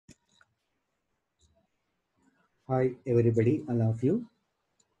Hi everybody, all of you.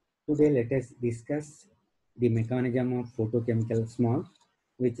 Today let us discuss the mechanism of photochemical smog,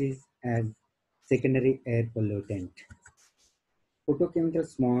 which is as secondary air pollutant. Photochemical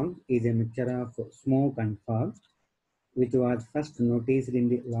smog is a mixture of smoke and fog, which was first noticed in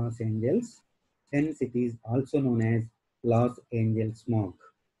the Los Angeles. Hence, it is also known as Los Angeles smog.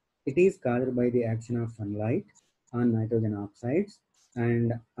 It is caused by the action of sunlight on nitrogen oxides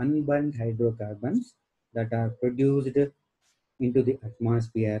and unburned hydrocarbons that are produced into the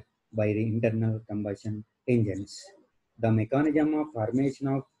atmosphere by the internal combustion engines. The mechanism of formation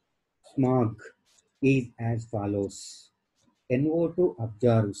of smog is as follows. NO2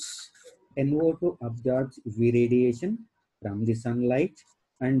 absorbs. NO2 absorbs UV radiation from the sunlight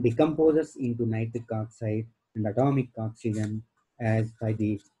and decomposes into nitric oxide and atomic oxygen as by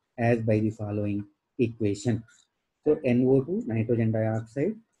the following equation. So NO2, nitrogen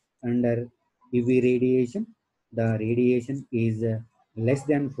dioxide, under UV radiation, the radiation is less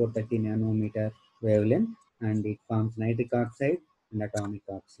than 430 nanometer wavelength and it forms nitric oxide and atomic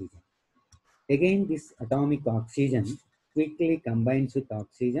oxygen. Again, this atomic oxygen quickly combines with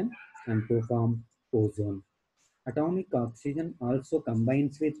oxygen and to form ozone. Atomic oxygen also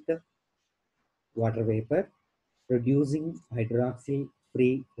combines with water vapor, producing hydroxyl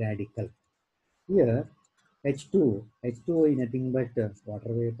free radical. Here, H2O is nothing but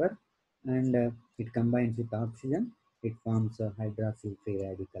water vapor and it combines with oxygen, it forms a hydroxyl free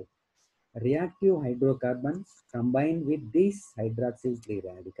radical. Reactive hydrocarbons combine with these hydroxyl free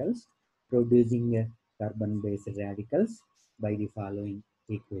radicals, producing carbon-based radicals by the following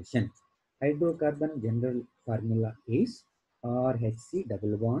equation. Hydrocarbon general formula is RHC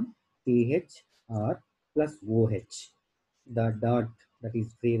double bond CHR plus OH. The dot, that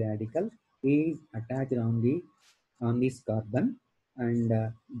is free radical, is attached on this carbon and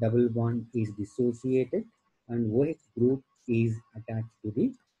double bond is dissociated and OH group is attached to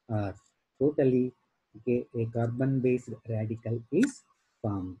the R. Totally, okay, a carbon-based radical is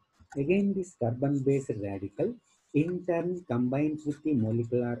formed. Again, this carbon-based radical in turn combines with the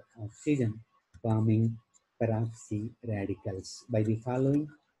molecular oxygen, forming peroxy radicals by the following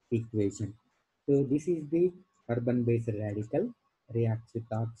equation. So this is the carbon-based radical reacts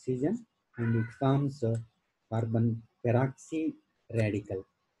with oxygen and it forms a carbon peroxy radical.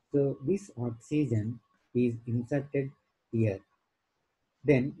 So this oxygen is inserted here.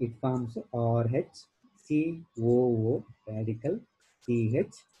 Then it forms RH COO radical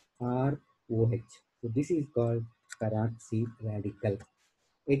CHROH. So this is called peroxy radical.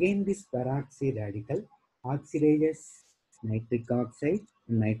 Again, this peroxy radical oxidizes nitric oxide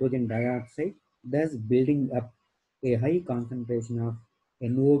and nitrogen dioxide, thus building up a high concentration of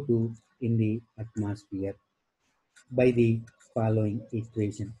NO2 in the atmosphere by the following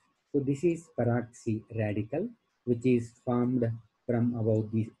equation. So this is peroxy radical, which is formed from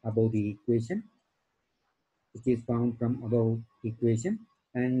above the equation, which is found from above equation,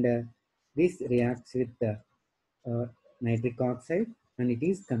 and this reacts with nitric oxide and it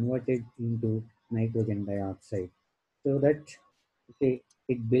is converted into nitrogen dioxide, so that okay,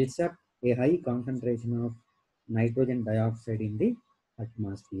 it builds up a high concentration of nitrogen dioxide in the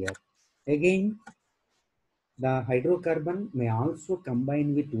atmosphere. Again, the hydrocarbon may also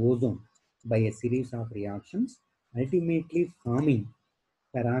combine with ozone by a series of reactions, ultimately forming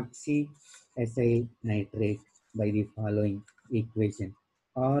peroxyethyl nitrate by the following equation.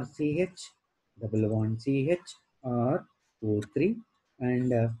 RCH double bond CH or O3,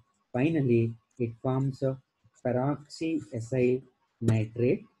 and finally it forms a peroxyethyl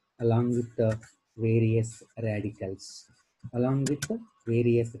nitrate along with the various radicals.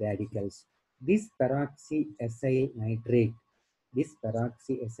 This peroxyethyl nitrate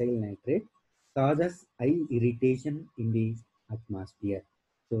causes high irritation in the atmosphere.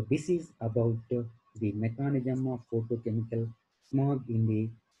 So this is about the mechanism of photochemical smog in the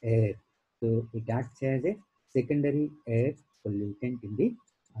air. So it acts as a secondary air pollutant in the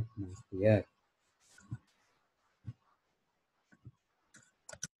atmosphere.